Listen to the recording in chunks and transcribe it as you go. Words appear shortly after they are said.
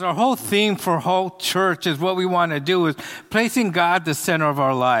Our whole theme for whole church is what we want to do is placing God the center of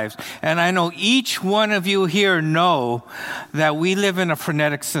our lives. And I know each one of you here know that we live in a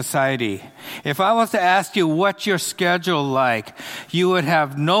frenetic society. If I was to ask you what's your schedule like, you would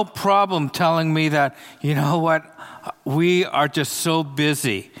have no problem telling me that, you know what, we are just so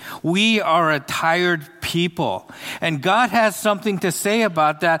busy. We are a tired people. And God has something to say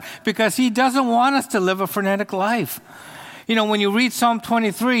about that because He doesn't want us to live a frenetic life. You know, when you read Psalm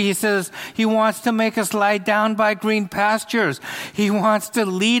 23, He says He wants to make us lie down by green pastures. He wants to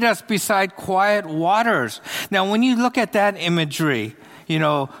lead us beside quiet waters. Now, when you look at that imagery, you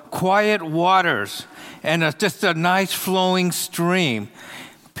know, quiet waters and just a nice flowing stream,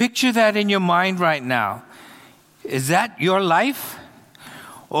 picture that in your mind right now. Is that your life?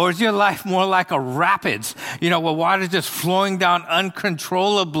 Or is your life more like a rapids, you know, where water's just flowing down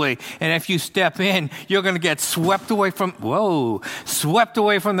uncontrollably, and if you step in, you're going to get swept away from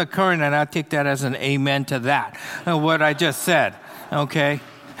the current, and I take that as an amen to that, what I just said, okay?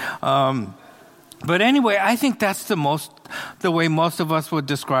 But anyway, I think that's the way most of us would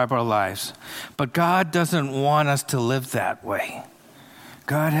describe our lives. But God doesn't want us to live that way.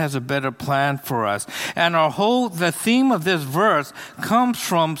 God has a better plan for us. And the theme of this verse comes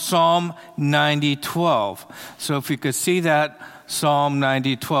from Psalm 90:12. So if you could see that, Psalm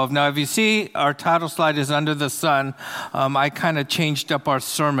 90:12. Now, if you see, our title slide is Under the Sun. I kind of changed up our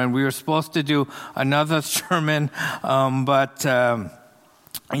sermon. We were supposed to do another sermon, but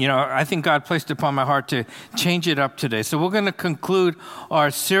you know, I think God placed it upon my heart to change it up today. So we're going to conclude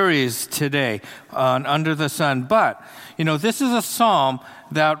our series today on Under the Sun. But, you know, this is a psalm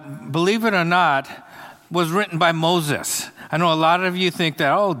that, believe it or not, was written by Moses. I know a lot of you think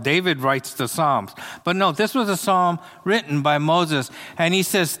that, oh, David writes the Psalms. But no, this was a psalm written by Moses. And he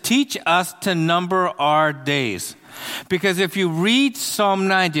says, teach us to number our days. Because if you read Psalm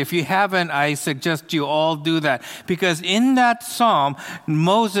 90, if you haven't, I suggest you all do that. Because in that psalm,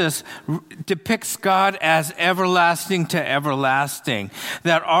 Moses depicts God as everlasting to everlasting.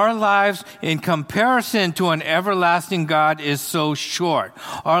 That our lives, in comparison to an everlasting God, is so short.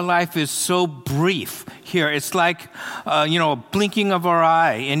 Our life is so brief here. It's like, a blinking of our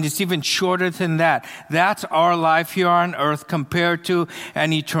eye, and it's even shorter than that. That's our life here on earth compared to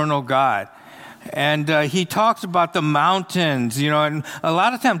an eternal God. And he talks about the mountains, you know, and a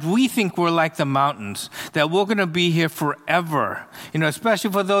lot of times we think we're like the mountains, that we're going to be here forever, you know,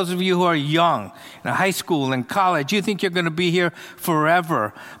 especially for those of you who are young, in high school and college, you think you're going to be here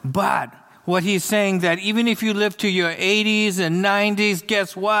forever. But what he's saying that even if you live to your 80s and 90s,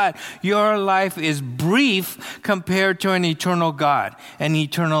 guess what? Your life is brief compared to an eternal God, an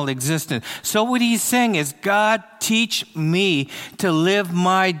eternal existence. So what he's saying is, God, teach me to live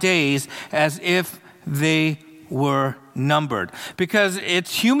my days as if they were numbered. Because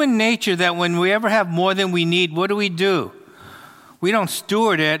it's human nature that when we ever have more than we need, what do? We don't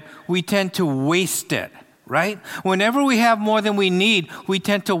steward it. We tend to waste it. Right? Whenever we have more than we need, we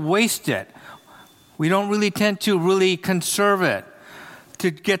tend to waste it. We don't really tend to really conserve it,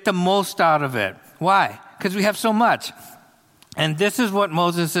 to get the most out of it. Why? Because we have so much. And this is what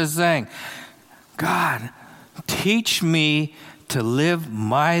Moses is saying. God, teach me to live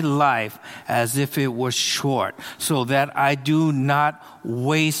my life as if it was short, so that I do not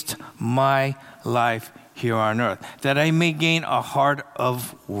waste my life here on earth, that I may gain a heart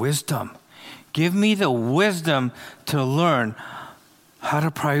of wisdom. Give me the wisdom to learn how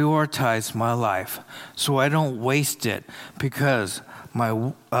to prioritize my life so I don't waste it, because my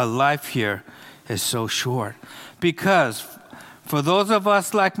life here is so short. Because for those of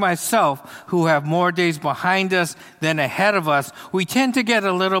us like myself who have more days behind us than ahead of us, we tend to get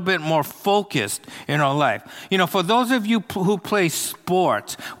a little bit more focused in our life. You know, for those of you who play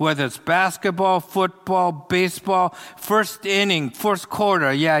sports, whether it's basketball, football, baseball, first inning, first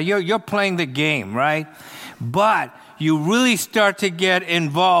quarter, yeah, you're playing the game, right? But you really start to get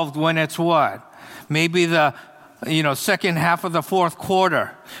involved when it's what? Maybe the second half of the fourth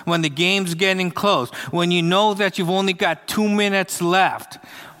quarter, when the game's getting close, when you know that you've only got 2 minutes left,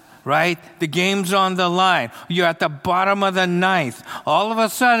 right? The game's on the line. You're at the bottom of the ninth. All of a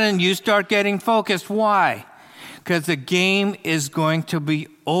sudden, you start getting focused. Why? Because the game is going to be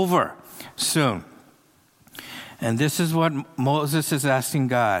over soon. And this is what Moses is asking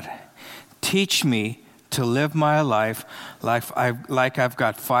God. Teach me to live my life like I've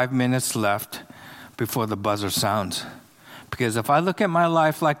got 5 minutes left before the buzzer sounds. Because if I look at my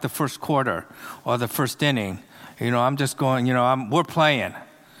life like the first quarter or the first inning, I'm just going, we're playing.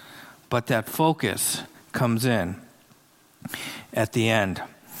 But that focus comes in at the end.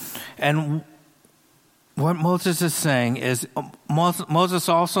 And what Moses is saying is Moses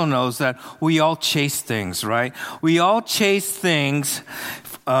also knows that we all chase things, right? We all chase things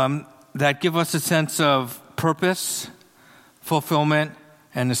that give us a sense of purpose, fulfillment,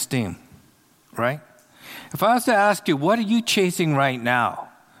 and esteem, right? If I was to ask you, what are you chasing right now,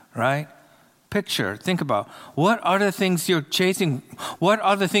 right? Think about, what are the things you're chasing? What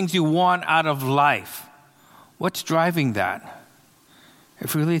are the things you want out of life? What's driving that?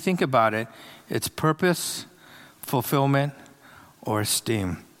 If you really think about it, it's purpose, fulfillment, or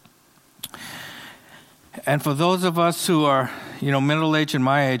esteem. And for those of us who are, middle-aged and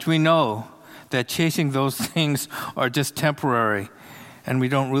my age, we know that chasing those things are just temporary, and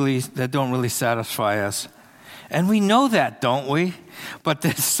that don't really satisfy us. And we know that, don't we? But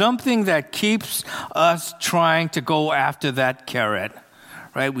there's something that keeps us trying to go after that carrot,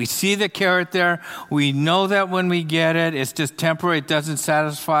 right? We see the carrot there. We know that when we get it, it's just temporary. It doesn't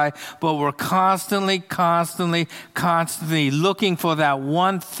satisfy. But we're constantly looking for that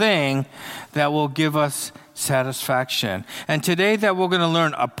one thing that will give us satisfaction. And today that we're going to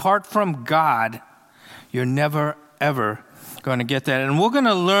learn, apart from God, you're never, ever going to get that. And we're going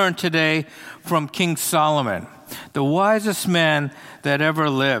to learn today from King Solomon, the wisest man that ever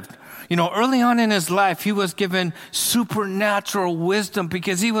lived. Early on in his life, he was given supernatural wisdom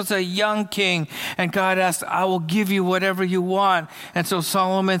because he was a young king. And God asked, I will give you whatever you want. And so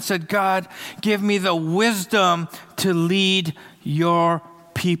Solomon said, God, give me the wisdom to lead your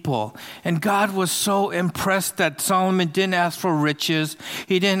people. And God was so impressed that Solomon didn't ask for riches.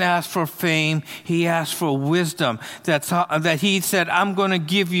 He didn't ask for fame. He asked for wisdom. That he said, I'm going to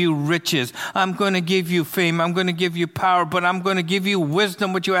give you riches. I'm going to give you fame. I'm going to give you power, but I'm going to give you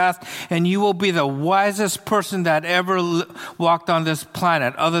wisdom, what you ask, and you will be the wisest person that ever walked on this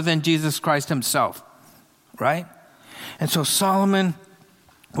planet other than Jesus Christ himself. Right? And so Solomon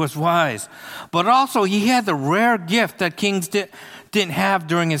was wise, but also he had the rare gift that kings didn't have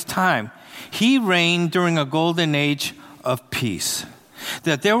during his time. He reigned during a golden age of peace.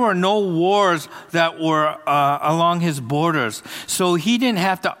 That there were no wars that were along his borders. So he didn't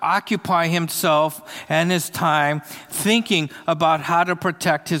have to occupy himself and his time thinking about how to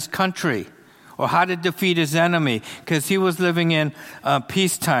protect his country or how to defeat his enemy, because he was living in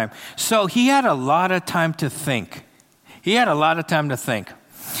peacetime. So he had a lot of time to think.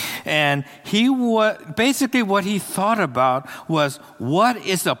 And basically what he thought about was, what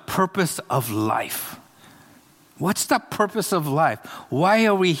is the purpose of life? What's the purpose of life? Why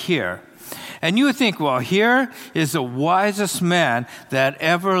are we here? And you would think, well, here is the wisest man that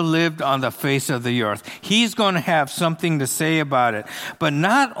ever lived on the face of the earth. He's going to have something to say about it. But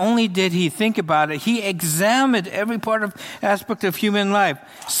not only did he think about it, he examined every aspect of human life,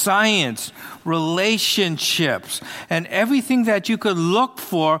 science, relationships, and everything that you could look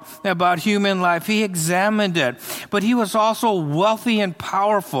for about human life. He examined it. But he was also wealthy and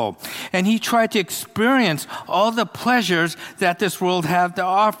powerful. And he tried to experience all the pleasures that this world had to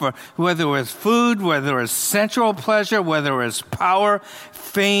offer, whether it was food, whether it was sensual pleasure, whether it was power,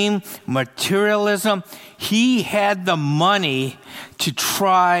 fame, materialism. He had the money to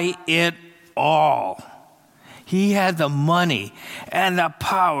try it all. He had the money and the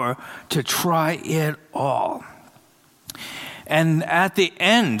power to try it all. And at the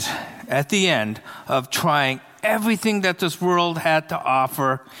end of trying everything that this world had to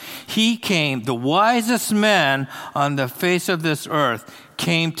offer, the wisest man on the face of this earth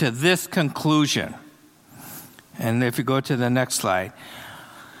came to this conclusion. And if you go to the next slide,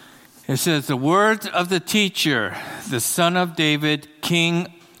 it says, the words of the teacher, the son of David,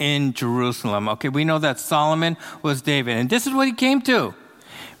 king in Jerusalem. Okay, we know that Solomon was David. And this is what he came to.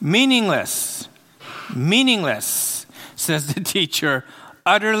 Meaningless, says the teacher,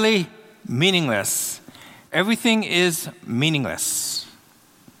 utterly meaningless. Everything is meaningless.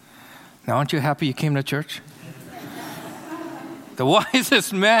 Now, aren't you happy you came to church? The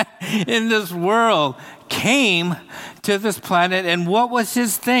wisest man in this world came to this planet, and what was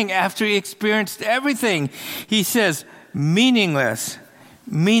his thing after he experienced everything? He says, meaningless.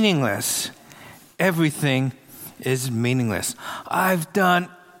 Everything is meaningless. I've done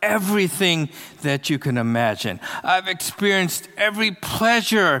everything that you can imagine. I've experienced every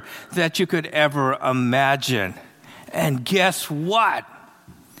pleasure that you could ever imagine. And guess what?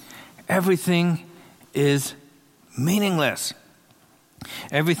 Everything is meaningless.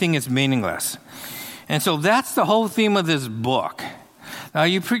 Everything is meaningless. And so that's the whole theme of this book. Now,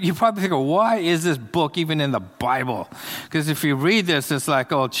 you probably think, why is this book even in the Bible? Because if you read this, it's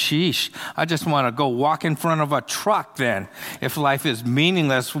like, oh, sheesh, I just want to go walk in front of a truck then. If life is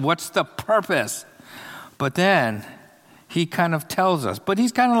meaningless, what's the purpose? But then he kind of tells us, but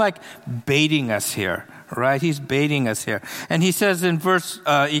he's kind of like baiting us here, right? He's baiting us here. And he says in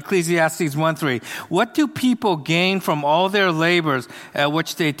Ecclesiastes 1:3, what do people gain from all their labors at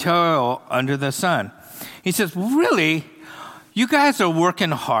which they toil under the sun? He says, really? You guys are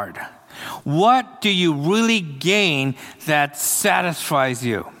working hard. What do you really gain that satisfies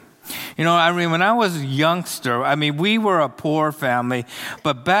you? You know, I mean, when I was a youngster, we were a poor family,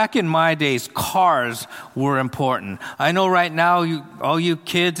 but back in my days, cars were important. I know right now, all you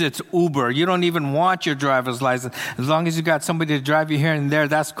kids, it's Uber. You don't even want your driver's license. As long as you got somebody to drive you here and there,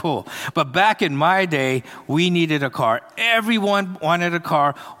 that's cool. But back in my day, we needed a car. Everyone wanted a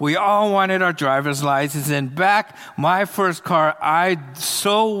car. We all wanted our driver's license. And back, my first car, I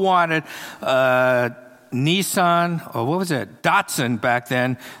so wanted Nissan, or what was it? Datsun back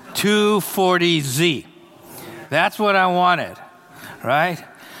then, 240Z. That's what I wanted, right?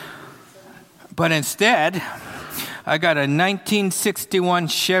 But instead, I got a 1961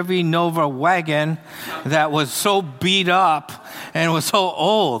 Chevy Nova wagon that was so beat up and was so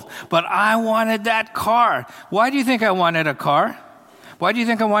old. But I wanted that car. Why do you think I wanted a car? Why do you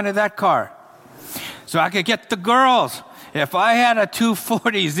think I wanted that car? So I could get the girls. If I had a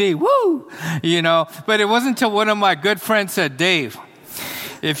 240Z, woo, you know. But it wasn't until one of my good friends said, Dave,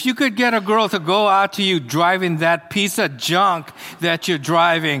 if you could get a girl to go out to you driving that piece of junk that you're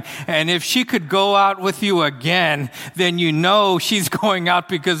driving, and if she could go out with you again, then you know she's going out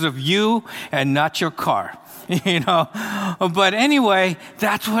because of you and not your car. You know, but anyway,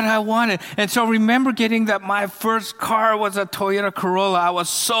 that's what I wanted. And so remember getting that my first car was a Toyota Corolla. I was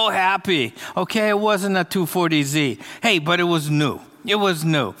so happy. Okay, it wasn't a 240Z. Hey, but it was new. It was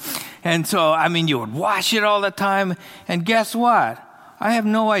new. And so, you would wash it all the time. And guess what? I have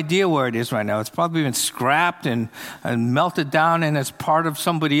no idea where it is right now. It's probably been scrapped and melted down and it's part of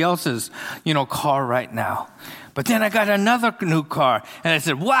somebody else's, car right now. But then I got another new car and I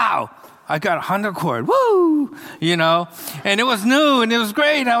said, wow, I got a Honda Accord, woo, and it was new and it was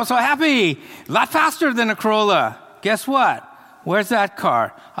great. I was so happy, a lot faster than a Corolla. Guess what? Where's that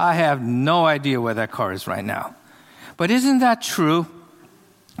car? I have no idea where that car is right now. But isn't that true?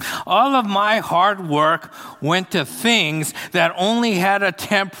 All of my hard work went to things that only had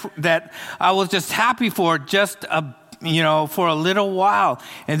that I was just happy for for a little while,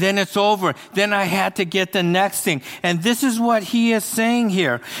 and then it's over. Then I had to get the next thing. And this is what he is saying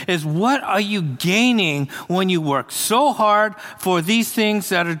here, is what are you gaining when you work so hard for these things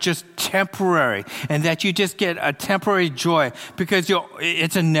that are just temporary and that you just get a temporary joy because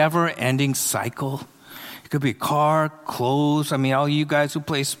it's a never-ending cycle. It could be car, clothes. All you guys who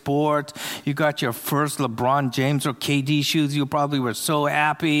play sports, you got your first LeBron James or KD shoes. You probably were so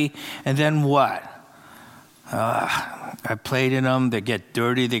happy. And then what? I played in them. They get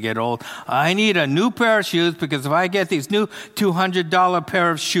dirty. They get old. I need a new pair of shoes because if I get these new $200 pair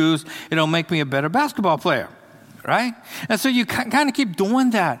of shoes, it'll make me a better basketball player, right? And so you kind of keep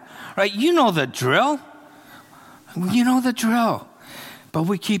doing that, right? You know the drill. You know the drill. But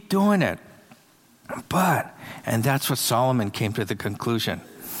we keep doing it. And that's what Solomon came to the conclusion.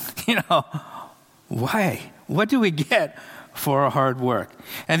 Why? What do we get for our hard work?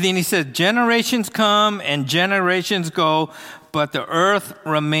 And then he said, generations come and generations go, but the earth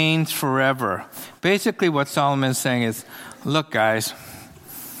remains forever. Basically what Solomon is saying is, look guys,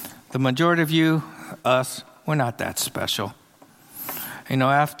 the majority of you, us, we're not that special.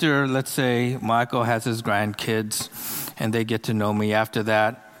 After, let's say, Michael has his grandkids and they get to know me, after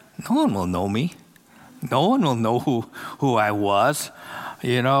that, no one will know me. No one will know who I was.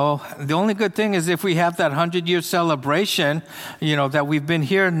 The only good thing is if we have that 100-year celebration, that we've been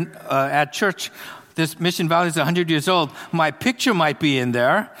here at church. This Mission Valley is 100 years old. My picture might be in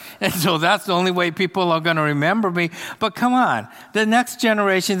there. And so that's the only way people are going to remember me. But come on, the next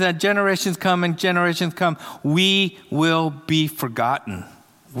generation, that generations come and generations come, we will be forgotten.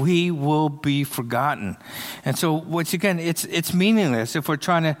 We will be forgotten. And so once again, it's meaningless if we're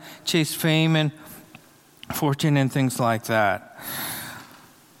trying to chase fame and fortune and things like that.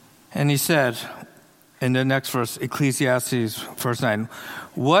 And he said in the next verse, Ecclesiastes verse 9,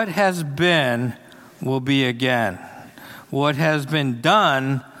 what has been will be again. What has been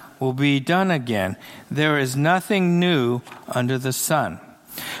done will be done again. There is nothing new under the sun.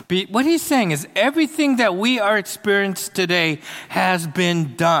 But what he's saying is everything that we are experiencing today has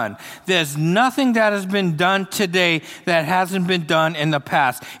been done. There's nothing that has been done today that hasn't been done in the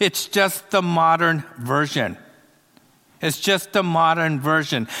past. It's just the modern version. It's just the modern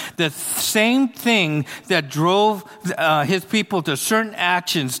version. The same thing that drove his people to certain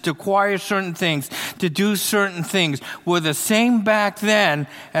actions, to acquire certain things, to do certain things, were the same back then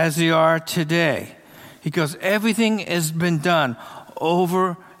as they are today. He goes, everything has been done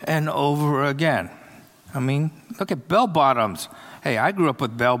over and over again. I mean, look at bell bottoms. Hey, I grew up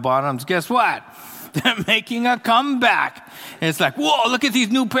with bell bottoms. Guess what? They're making a comeback. It's like, whoa, look at these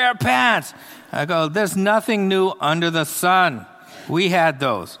new pair of pants. I go, there's nothing new under the sun. We had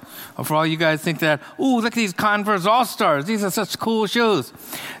those. Or for all you guys think that, ooh, look at these Converse All-Stars. These are such cool shoes.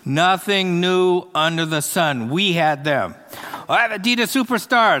 Nothing new under the sun. We had them. I have Adidas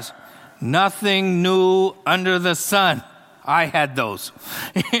Superstars. Nothing new under the sun. I had those.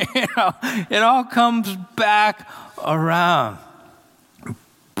 It all comes back around.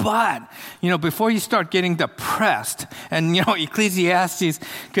 But, before you start getting depressed, and, Ecclesiastes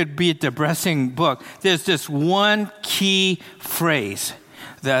could be a depressing book, there's this one key phrase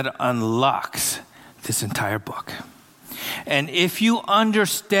that unlocks this entire book. And if you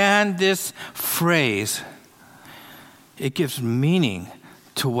understand this phrase, it gives meaning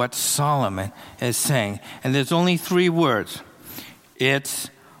to what Solomon is saying. And there's only 3 words.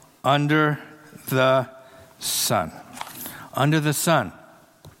 It's under the sun. Under the sun.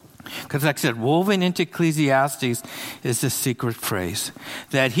 Because like I said, woven into Ecclesiastes is the secret phrase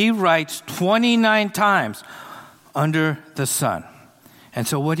that he writes 29 times under the sun. And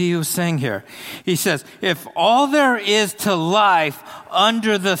so what are you saying here? He says, if all there is to life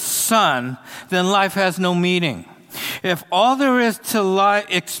under the sun, then life has no meaning. If all there is to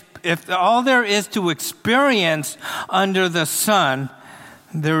experience under the sun,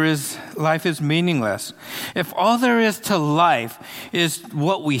 life is meaningless. If all there is to life is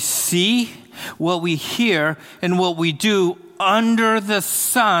what we see, what we hear, and what we do under the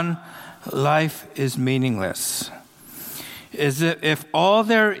sun, life is meaningless. If all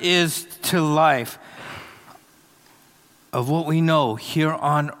there is to life of what we know here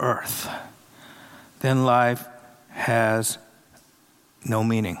on earth, then life has no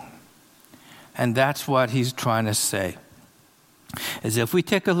meaning. And that's what he's trying to say. Is if we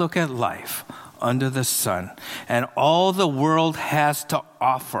take a look at life under the sun and all the world has to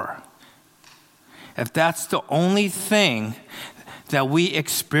offer, if that's the only thing that we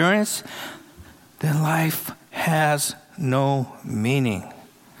experience, then life has no meaning.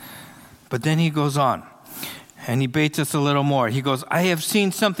 But then he goes on and he baits us a little more. He goes, I have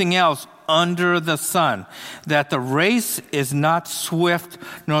seen something else under the sun, that the race is not swift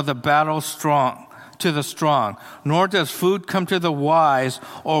nor the battle strong. To the strong, nor does food come to the wise,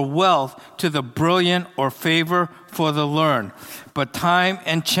 or wealth to the brilliant, or favor for the learned. But time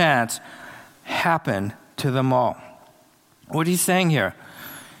and chance happen to them all. What he's saying here?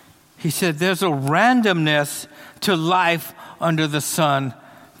 He said there's a randomness to life under the sun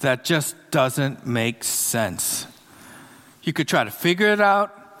that just doesn't make sense. You could try to figure it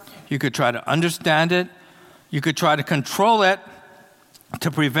out. You could try to understand it. You could try to control it, to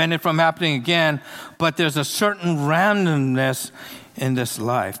prevent it from happening again, but there's a certain randomness in this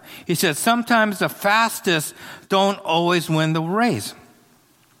life. He says sometimes the fastest don't always win the race.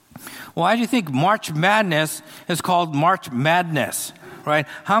 Why do you think March Madness is called March Madness, right?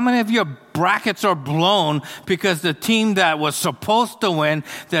 How many of your brackets are blown because the team that was supposed to win,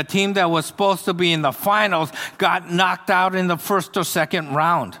 the team that was supposed to be in the finals, got knocked out in the first or second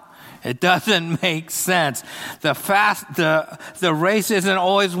round? It doesn't make sense. The race isn't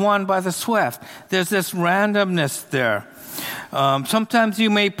always won by the swift. There's this randomness there. Sometimes you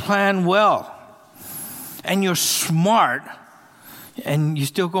may plan well, and you're smart, and you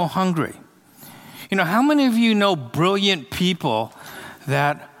still go hungry. How many of you know brilliant people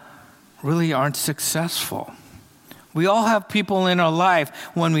that really aren't successful? We all have people in our life,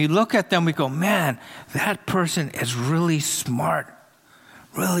 when we look at them, we go, man, that person is really smart.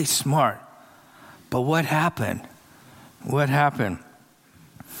 Really smart. But what happened? What happened?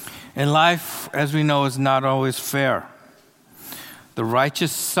 And life, as we know, is not always fair. The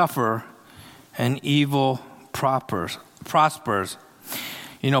righteous suffer and evil prospers.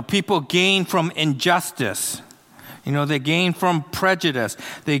 People gain from injustice. They gain from prejudice.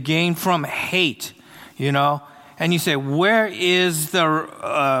 They gain from hate, And you say, where is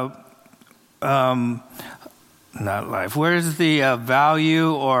the not life. Where's the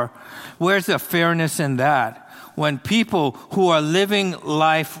value, or where's the fairness in that? When people who are living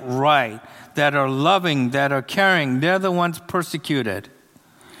life right, that are loving, that are caring, they're the ones persecuted.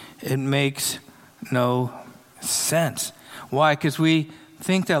 It makes no sense. Why? Because we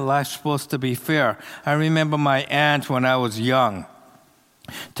think that life's supposed to be fair. I remember my aunt when I was young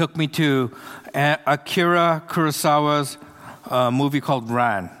took me to Akira Kurosawa's movie called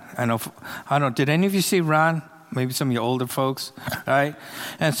Ran. I don't. Did any of you see Ran? Maybe some of you older folks, right?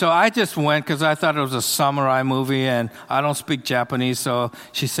 And so I just went because I thought it was a samurai movie, and I don't speak Japanese. So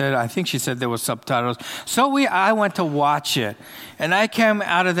I think she said there were subtitles. So I went to watch it, and I came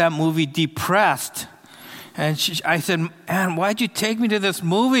out of that movie depressed And I said, Ann, why'd you take me to this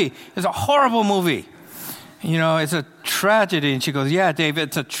movie? It's a horrible movie. It's a tragedy. And she goes, yeah, Dave,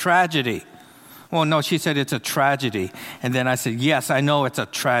 it's a tragedy. Well, no, she said it's a tragedy. And then I said, yes, I know it's a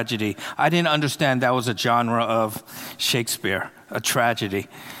tragedy. I didn't understand that was a genre of Shakespeare, a tragedy,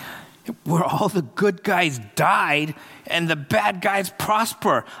 where all the good guys died and the bad guys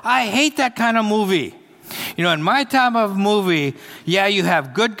prosper. I hate that kind of movie. In my type of movie, yeah, you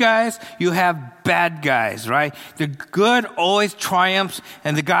have good guys, you have bad guys, right? The good always triumphs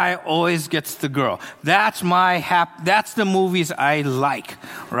and the guy always gets the girl. That's the movies I like,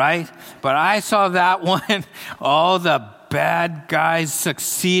 right? But I saw that one, all the bad guys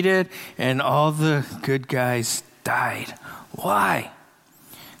succeeded and all the good guys died. Why?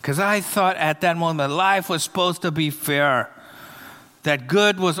 Because I thought at that moment life was supposed to be fair. That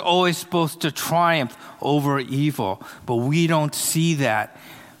good was always supposed to triumph over evil. But we don't see that,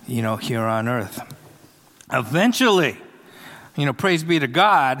 here on earth. Eventually, praise be to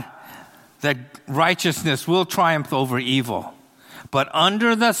God, that righteousness will triumph over evil. But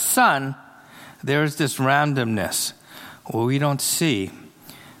under the sun, there's this randomness where we don't see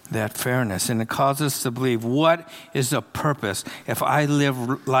that fairness. And it causes us to believe, what is the purpose if I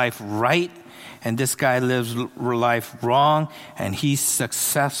live life right and this guy lives life wrong, and he's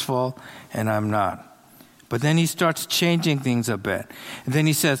successful, and I'm not? But then he starts changing things a bit. And then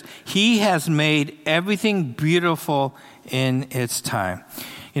he says, he has made everything beautiful in its time.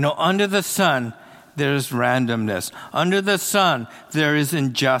 Under the sun, there's randomness. Under the sun, there is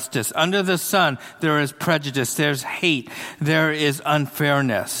injustice. Under the sun, there is prejudice. There's hate. There is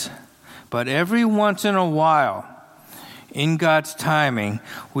unfairness. But every once in a while, in God's timing,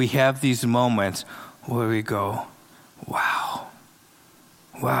 we have these moments where we go, wow.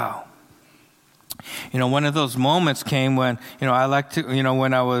 One of those moments came when, I like to,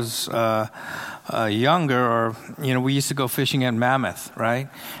 when I was younger, or, we used to go fishing at Mammoth, right?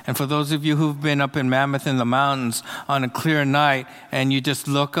 And for those of you who've been up in Mammoth in the mountains on a clear night and you just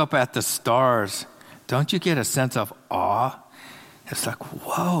look up at the stars, don't you get a sense of awe? It's like,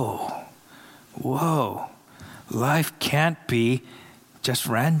 whoa. Life can't be just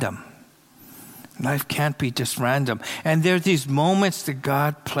random. Life can't be just random. And there's these moments that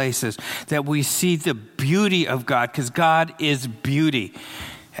God places that we see the beauty of God, because God is beauty.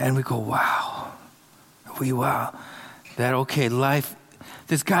 And we go, wow. That, okay, life,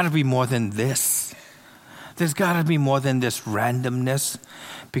 there's got to be more than this. There's got to be more than this randomness,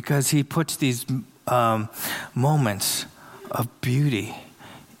 because he puts these moments of beauty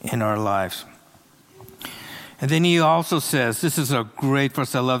in our lives. And then he also says, this is a great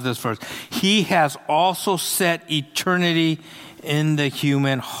verse, I love this verse. He has also set eternity in the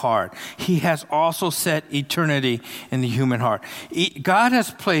human heart. He has also set eternity in the human heart. God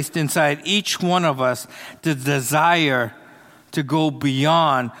has placed inside each one of us the desire to go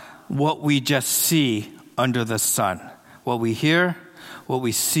beyond what we just see under the sun. What we hear, what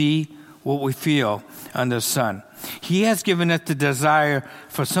we see, what we feel under the sun. He has given us the desire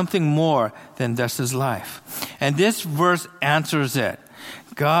for something more than just his life. And this verse answers it.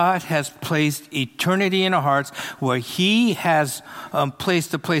 God has placed eternity in our hearts, where he has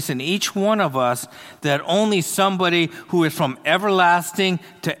placed a place in each one of us that only somebody who is from everlasting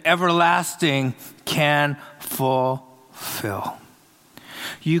to everlasting can fulfill.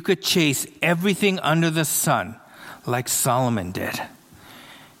 You could chase everything under the sun like Solomon did,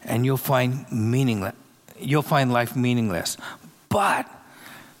 and you'll find life meaningless. But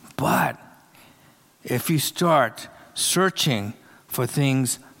if you start searching for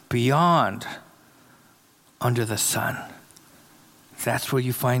things beyond under the sun, that's where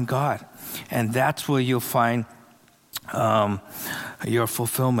you find God. And that's where you'll find your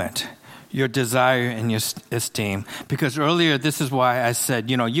fulfillment, your desire, and your esteem. Because earlier, this is why I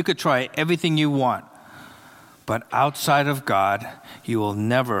said, you could try everything you want, but outside of God, you will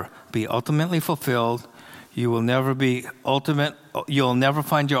never be ultimately fulfilled. You'll never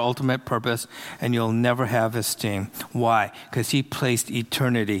find your ultimate purpose, and you'll never have esteem. Why? Because he placed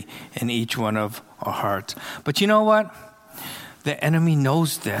eternity in each one of our hearts. But you know what? The enemy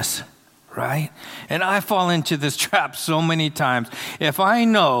knows this, right? And I fall into this trap so many times. If I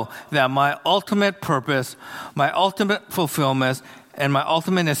know that my ultimate purpose, my ultimate fulfillment, and my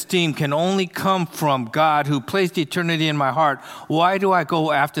ultimate esteem can only come from God who placed eternity in my heart, why do I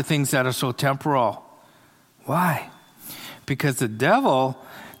go after things that are so temporal? Why? Because the devil,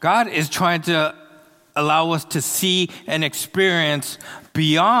 God is trying to allow us to see and experience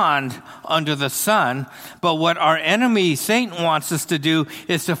beyond under the sun. But what our enemy, Satan, wants us to do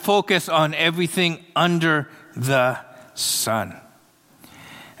is to focus on everything under the sun.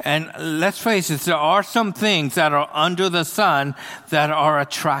 And let's face it, there are some things that are under the sun that are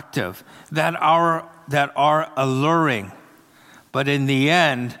attractive, that are alluring. But in the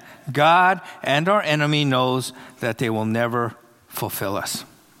end, God and our enemy knows that they will never fulfill us.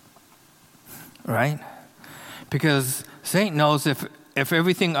 Right? Because Satan knows if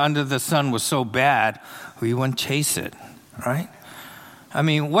everything under the sun was so bad, we wouldn't chase it. Right? I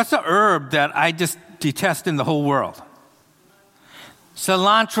mean, what's a herb that I just detest in the whole world?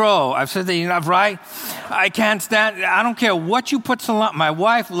 Cilantro. I've said that enough, right? I can't stand, I don't care what you put cilantro. My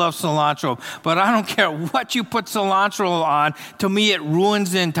wife loves cilantro, but I don't care what you put cilantro on. To me, it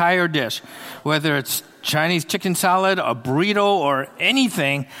ruins the entire dish. Whether it's Chinese chicken salad, a burrito, or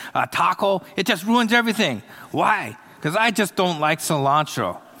anything, a taco, it just ruins everything. Why? Because I just don't like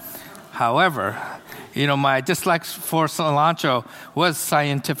cilantro. However, my dislike for cilantro was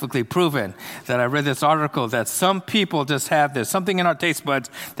scientifically proven. That I read this article that some people just have this, something in our taste buds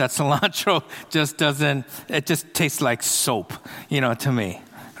that cilantro just doesn't, it just tastes like soap, to me,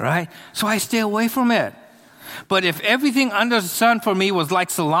 right? So I stay away from it. But if everything under the sun for me was like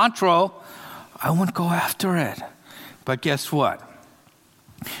cilantro, I wouldn't go after it. But guess what?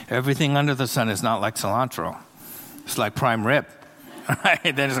 Everything under the sun is not like cilantro. It's like prime rib.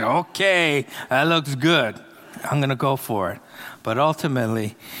 Right? Then it's like, okay, that looks good. I'm going to go for it. But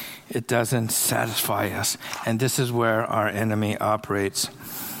ultimately, it doesn't satisfy us. And this is where our enemy operates.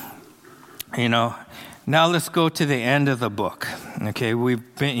 Now let's go to the end of the book. Okay,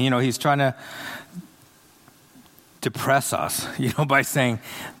 we've been, he's trying to depress us, by saying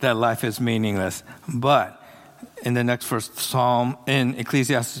that life is meaningless. But in the next verse, Psalm, in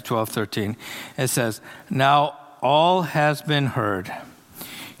Ecclesiastes 12:13, it says, now all has been heard.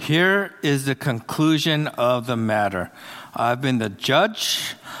 Here is the conclusion of the matter. I've been the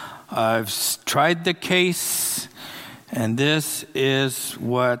judge. I've tried the case. And this is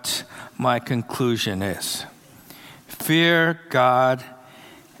what my conclusion is. Fear God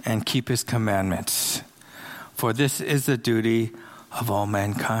and keep his commandments. For this is the duty of all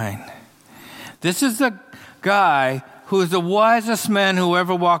mankind. This is the guy who is the wisest man who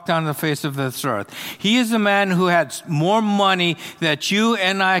ever walked on the face of this earth. He is a man who had more money that you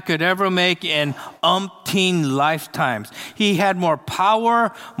and I could ever make in umpteen lifetimes. He had more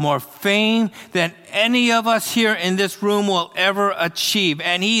power, more fame than any of us here in this room will ever achieve.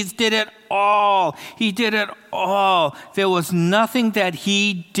 And he did it all. He did it all. There was nothing that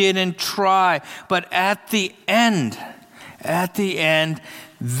he didn't try. But at the end,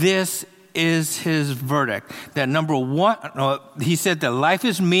 this is his verdict. That number one, he said that life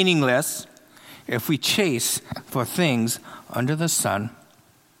is meaningless if we chase for things under the sun.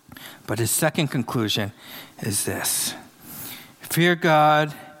 But his second conclusion is this: fear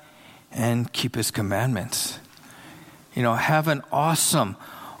God and keep his commandments. Have an awesome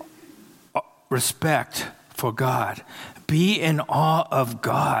respect for God. Be in awe of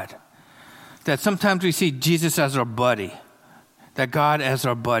God. That sometimes we see Jesus as our buddy. That God as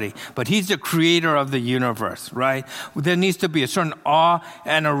our buddy. But he's the creator of the universe, right? There needs to be a certain awe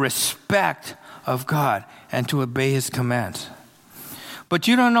and a respect of God and to obey his commands. But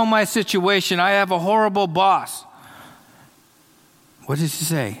you don't know my situation. I have a horrible boss. What does he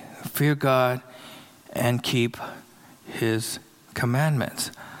say? Fear God and keep his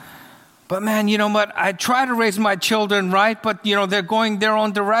commandments. But man, you know what? I try to raise my children right, but they're going their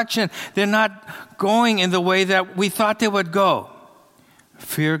own direction. They're not going in the way that we thought they would go.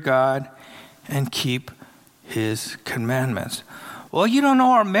 Fear God and keep his commandments. Well, you don't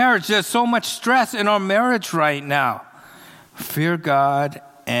know our marriage. There's so much stress in our marriage right now. Fear God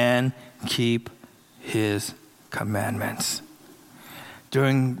and keep his commandments.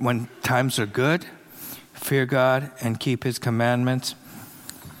 When times are good, fear God and keep his commandments.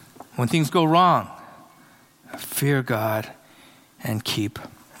 When things go wrong, fear God and keep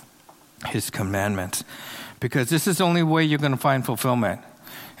his commandments. Because this is the only way you're going to find fulfillment.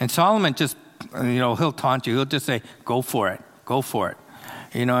 And Solomon just, he'll taunt you. He'll just say, go for it. Go for it.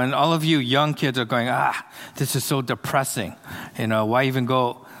 And all of you young kids are going, this is so depressing. Why even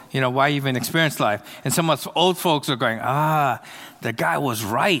go, why even experience life? And some of us old folks are going, the guy was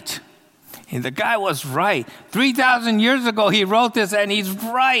right. And the guy was right. 3,000 years ago, he wrote this and he's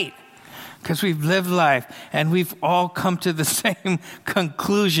right. Because we've lived life and we've all come to the same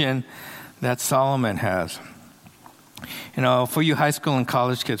conclusion that Solomon has. For you high school and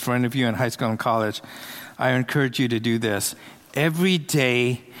college kids, for any of you in high school and college, I encourage you to do this. Every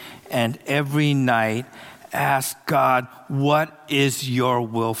day and every night, ask God, what is your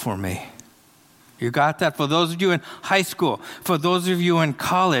will for me? You got that? For those of you in high school, for those of you in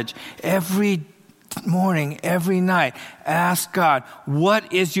college, every morning, every night, ask God,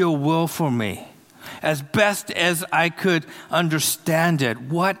 what is your will for me? As best as I could understand it,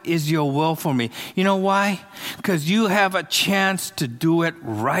 what is your will for me? You know why? Because you have a chance to do it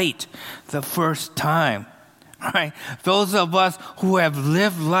right the first time. Right? Those of us who have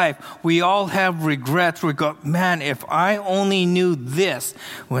lived life, we all have regrets. We go, man, if I only knew this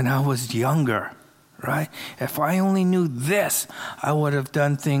when I was younger, right? If I only knew this, I would have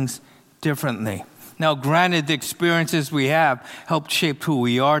done things differently. Now, granted, the experiences we have helped shape who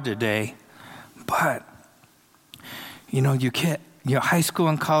we are today, but, your high school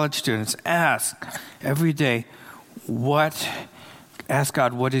and college students, ask every day, ask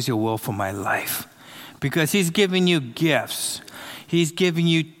God, what is your will for my life? Because He's giving you gifts. He's giving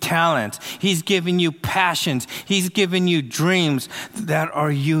you talents. He's giving you passions. He's giving you dreams that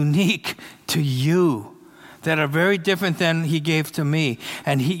are unique to you, that are very different than He gave to me.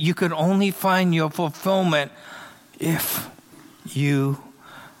 And you could only find your fulfillment if you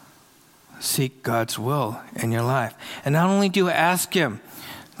seek God's will in your life. And not only do you ask Him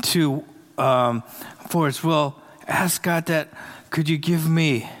for His will, ask God that, could you give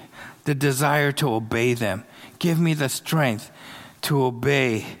me the desire to obey them? Give me the strength to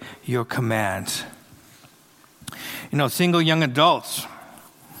obey your commands. Single young adults,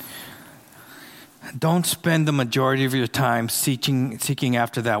 don't spend the majority of your time seeking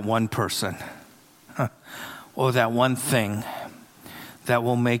after that one person or that one thing that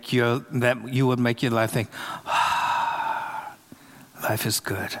you would make your life think, life is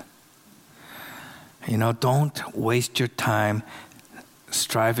good. Don't waste your time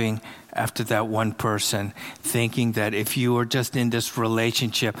striving after that one person, thinking that if you were just in this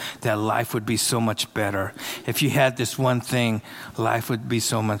relationship, that life would be so much better. If you had this one thing, life would be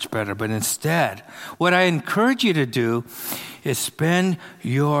so much better. But instead, what I encourage you to do is spend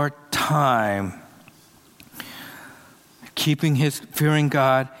your time fearing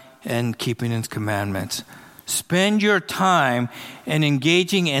God and keeping His commandments. Spend your time in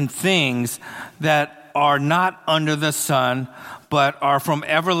engaging in things that are not under the sun, but are from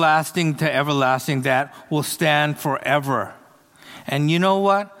everlasting to everlasting, that will stand forever. And you know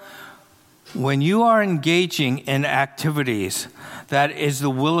what? When you are engaging in activities that is the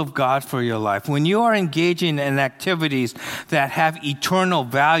will of God for your life, when you are engaging in activities that have eternal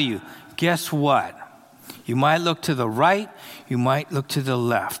value, guess what? You might look to the right, you might look to the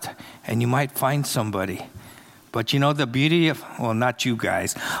left, and you might find somebody. But the beauty of, well, not you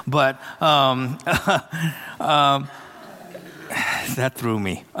guys, but that threw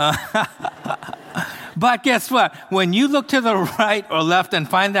me. But guess what? When you look to the right or left and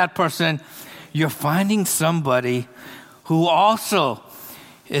find that person, you're finding somebody who also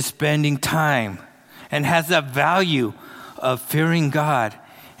is spending time and has the value of fearing God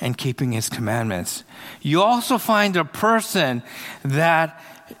and keeping His commandments. You also find a person that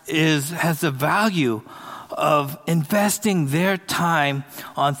has the value of investing their time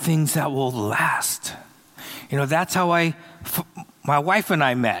on things that will last. That's how my wife and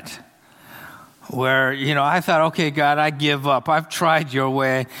I met, where, I thought, okay, God, I give up. I've tried your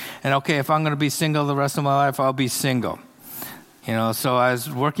way. And okay, if I'm going to be single the rest of my life, I'll be single. So I was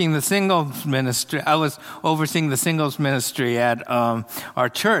working the singles ministry. I was overseeing the singles ministry at our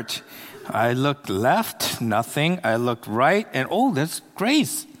church. I looked left, nothing. I looked right, and that's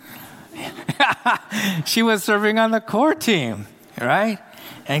Grace. She was serving on the core team, right?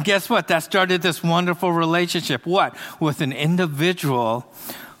 And guess what? That started this wonderful relationship. What? With an individual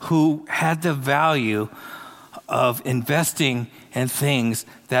who had the value of investing in things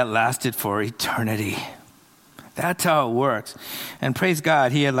that lasted for eternity. That's how it works. And praise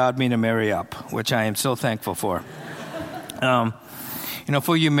God, He allowed me to marry up, which I am so thankful for.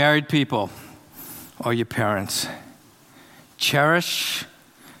 For you married people or your parents, cherish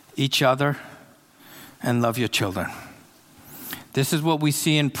each other and love your children. This is what we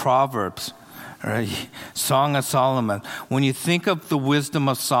see in Proverbs, right? Song of Solomon. When you think of the wisdom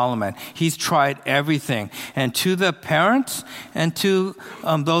of Solomon, he's tried everything. And to the parents and to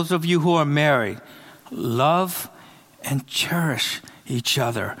those of you who are married, love and cherish each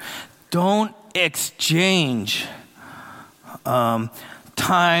other. Don't exchange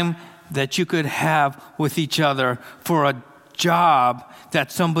time that you could have with each other for a job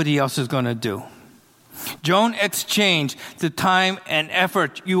that somebody else is going to do. Don't exchange the time and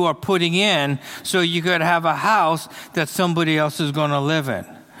effort you are putting in so you could have a house that somebody else is going to live in.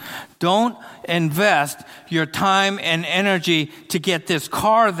 Don't invest your time and energy to get this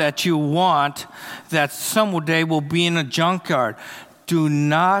car that you want that someday will be in a junkyard. Do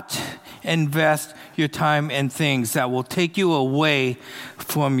not invest your time in things that will take you away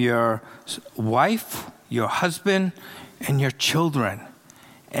from your wife, your husband, and your children.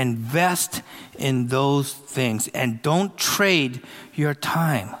 Invest in those things and don't trade your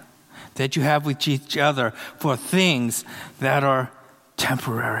time that you have with each other for things that are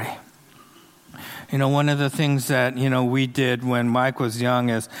temporary. One of the things that, we did when Mike was young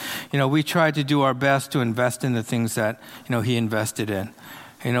is, we tried to do our best to invest in the things that, he invested in.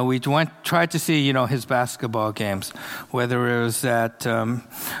 We tried to see, his basketball games, whether it was at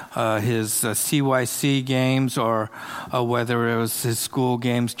his CYC games or whether it was his school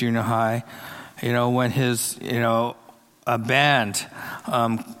games, junior high. When his, a band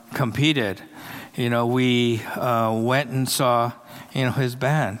competed, we went and saw, his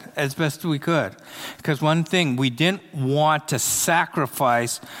band as best we could. Because one thing, we didn't want to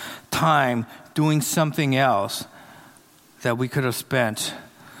sacrifice time doing something else that we could have spent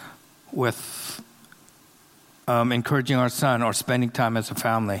with encouraging our son or spending time as a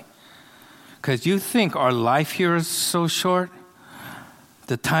family. Because you think our life here is so short,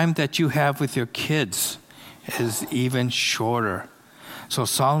 the time that you have with your kids is even shorter. So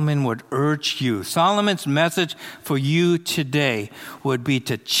Solomon would urge you, Solomon's message for you today would be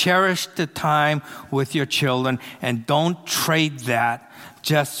to cherish the time with your children and don't trade that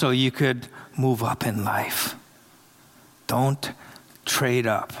just so you could move up in life. Don't trade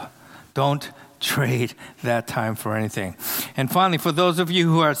up. Don't trade that time for anything. And finally, for those of you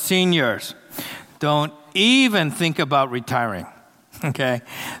who are seniors, don't even think about retiring. Okay?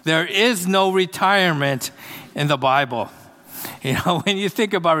 There is no retirement in the Bible. When you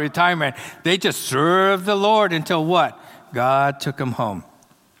think about retirement, they just serve the Lord until what? God took them home.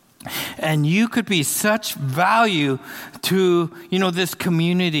 And you could be such value to, this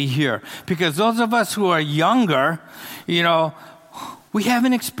community here. Because those of us who are younger, we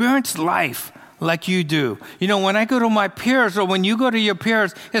haven't experienced life like you do. When I go to my peers or when you go to your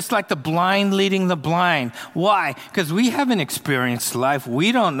peers, it's like the blind leading the blind. Why? Because we haven't experienced life.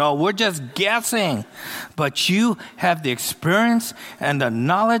 We don't know. We're just guessing. But you have the experience and the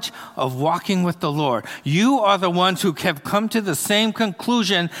knowledge of walking with the Lord. You are the ones who have come to the same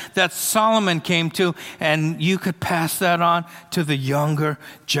conclusion that Solomon came to, and you could pass that on to the younger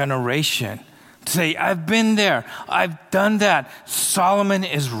generation. Say, I've been there. I've done that. Solomon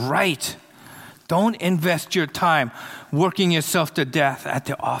is right. Don't invest your time working yourself to death at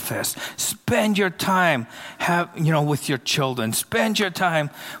the office. Spend your time, with your children. Spend your time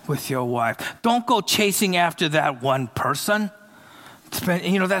with your wife. Don't go chasing after that one person.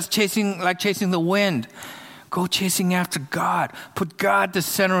 That's chasing the wind. Go chasing after God. Put God the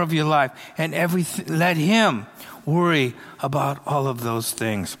center of your life, and let Him worry about all of those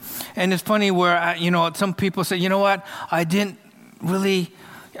things. And it's funny where some people say, what?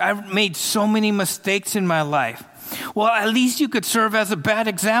 I've made so many mistakes in my life. Well, at least you could serve as a bad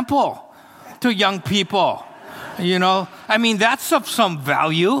example to young people. That's of some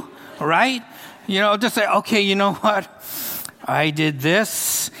value, right? Just say, okay, you know what? I did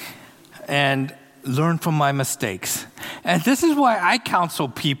this and learn from my mistakes. And this is why I counsel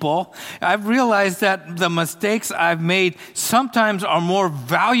people. I've realized that the mistakes I've made sometimes are more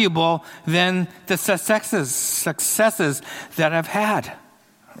valuable than the successes that I've had.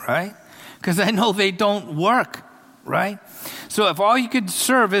 Right? Because I know they don't work, right? So if all you could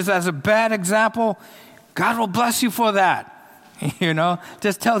serve is as a bad example, God will bless you for that.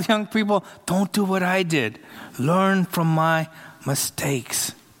 Just tell young people, don't do what I did. Learn from my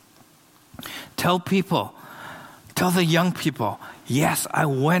mistakes. Tell the young people, yes, I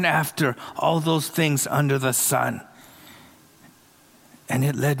went after all those things under the sun. And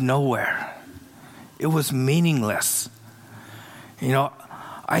it led nowhere. It was meaningless.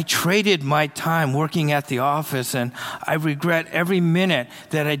 I traded my time working at the office, and I regret every minute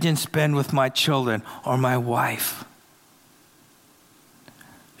that I didn't spend with my children or my wife.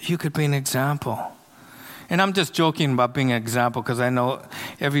 You could be an example. And I'm just joking about being an example because I know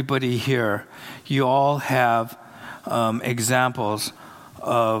everybody here, you all have examples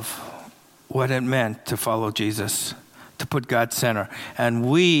of what it meant to follow Jesus, to put God center. And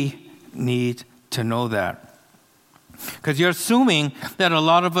we need to know that. Because you're assuming that a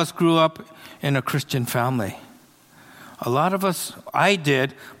lot of us grew up in a Christian family. A lot of us, I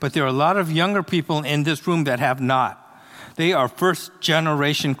did, but there are a lot of younger people in this room that have not. They are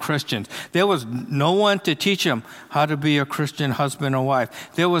first-generation Christians. There was no one to teach them how to be a Christian husband or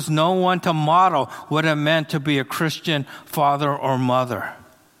wife. There was no one to model what it meant to be a Christian father or mother.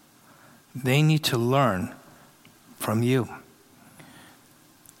 They need to learn from you.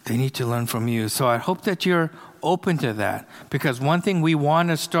 They need to learn from you. So I hope that you're open to that, because one thing we want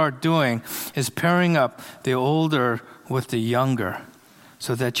to start doing is pairing up the older with the younger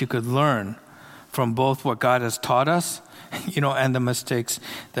so that you could learn from both what God has taught us, and the mistakes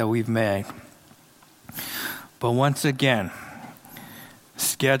that we've made. But once again,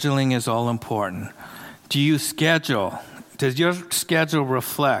 scheduling is all important. Do you schedule? Does your schedule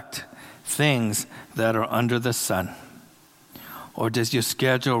reflect things that are under the sun? Or does your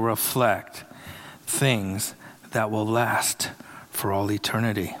schedule reflect things that will last for all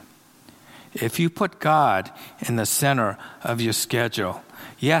eternity? If you put God in the center of your schedule,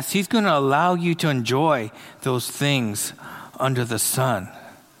 yes, He's going to allow you to enjoy those things under the sun.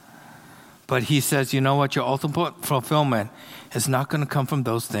 But He says, you know what? Your ultimate fulfillment is not going to come from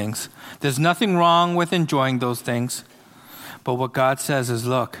those things. There's nothing wrong with enjoying those things. But what God says is,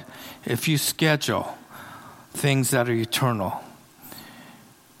 look, if you schedule things that are eternal,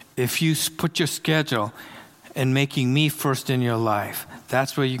 if you put your schedule in making me first in your life,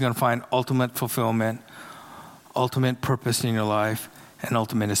 that's where you're going to find ultimate fulfillment, ultimate purpose in your life, and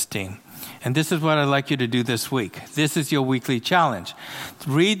ultimate esteem. And this is what I'd like you to do this week. This is your weekly challenge.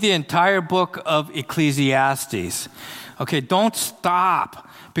 Read the entire book of Ecclesiastes. Okay, don't stop,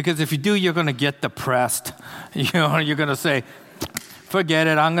 because if you do, you're going to get depressed. You're going to say, forget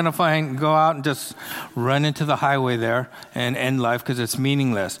it. I'm going to go out and just run into the highway there and end life because it's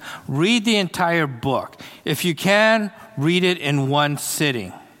meaningless. Read the entire book. If you can, read it in one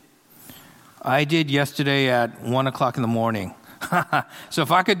sitting. I did yesterday at 1 o'clock in the morning. So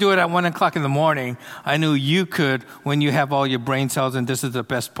if I could do it at 1 o'clock in the morning, I knew you could when you have all your brain cells and this is the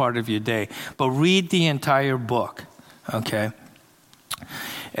best part of your day. But read the entire book, okay?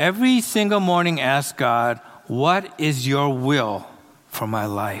 Every single morning, ask God, what is your will for my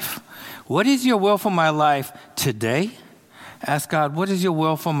life? What is your will for my life today? Ask God, what is your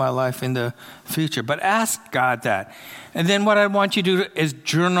will for my life in the future? But ask God that. And then what I want you to do is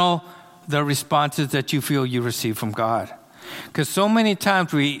journal the responses that you feel you receive from God. Because so many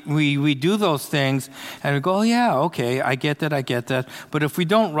times we do those things and we go, oh yeah, okay, I get that. But if we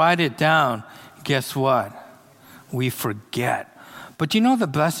don't write it down, guess what? We forget. But the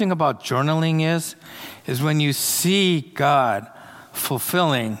blessing about journaling is when you see God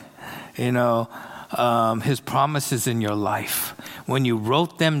fulfilling, His promises in your life. When you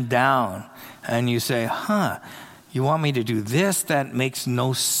wrote them down and you say, you want me to do this? That makes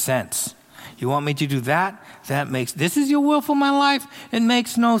no sense. You want me to do that? This is your will for my life? It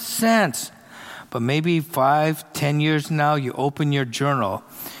makes no sense. But maybe 5-10 years now, you open your journal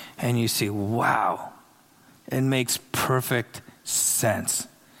and you see, wow, it makes perfect sense.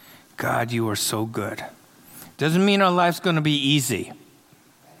 God, you are so good. Doesn't mean our life's going to be easy.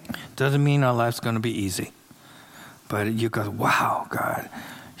 Doesn't mean our life's going to be easy. But you go, wow, God,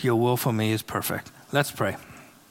 your will for me is perfect. Let's pray.